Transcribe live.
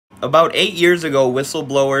About 8 years ago,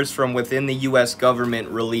 whistleblowers from within the US government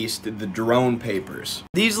released the drone papers.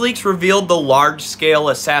 These leaks revealed the large-scale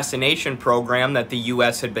assassination program that the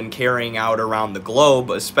US had been carrying out around the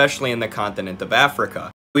globe, especially in the continent of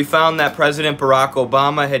Africa. We found that President Barack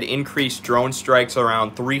Obama had increased drone strikes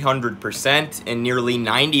around 300%, and nearly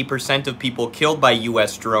 90% of people killed by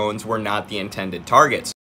US drones were not the intended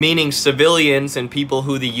targets, meaning civilians and people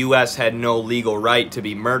who the US had no legal right to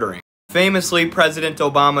be murdering. Famously, President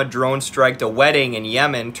Obama drone-striked a wedding in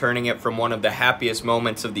Yemen, turning it from one of the happiest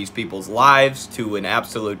moments of these people's lives to an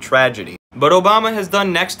absolute tragedy. But Obama has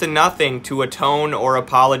done next to nothing to atone or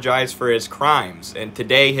apologize for his crimes, and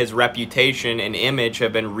today his reputation and image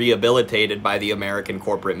have been rehabilitated by the American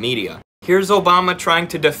corporate media. Here's Obama trying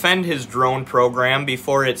to defend his drone program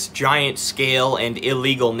before its giant scale and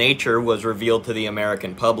illegal nature was revealed to the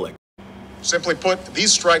American public. Simply put,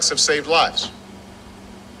 these strikes have saved lives.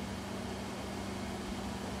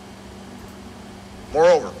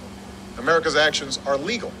 Moreover, America's actions are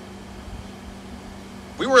legal.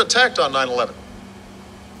 We were attacked on 9/11.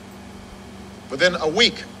 Within a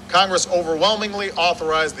week, Congress overwhelmingly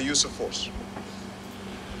authorized the use of force.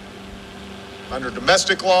 Under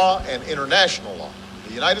domestic law and international law,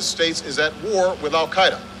 the United States is at war with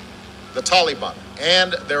Al-Qaeda, the Taliban,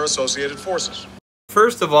 and their associated forces.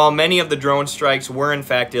 First of all, many of the drone strikes were in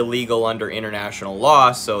fact illegal under international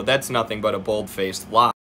law, so that's nothing but a bold-faced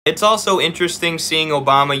lie. It's also interesting seeing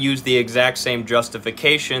Obama use the exact same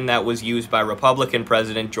justification that was used by Republican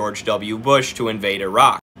President George W. Bush to invade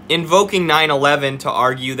Iraq, invoking 9/11 to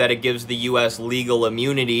argue that it gives the US legal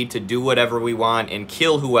immunity to do whatever we want and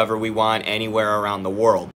kill whoever we want anywhere around the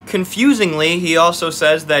world. Confusingly, he also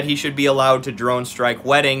says that he should be allowed to drone strike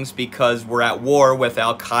weddings because we're at war with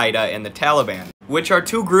Al-Qaeda and the Taliban, which are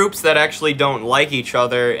two groups that actually don't like each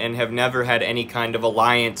other and have never had any kind of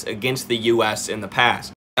alliance against the US in the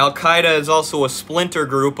past. Al-Qaeda is also a splinter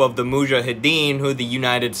group of the Mujahideen, who the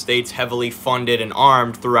United States heavily funded and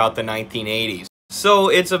armed throughout the 1980s. So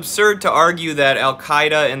it's absurd to argue that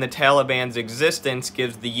Al-Qaeda and the Taliban's existence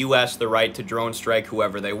gives the US the right to drone strike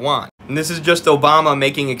whoever they want. And this is just Obama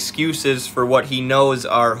making excuses for what he knows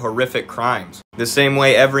are horrific crimes, the same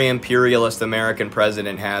way every imperialist American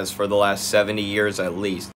president has for the last 70 years at least.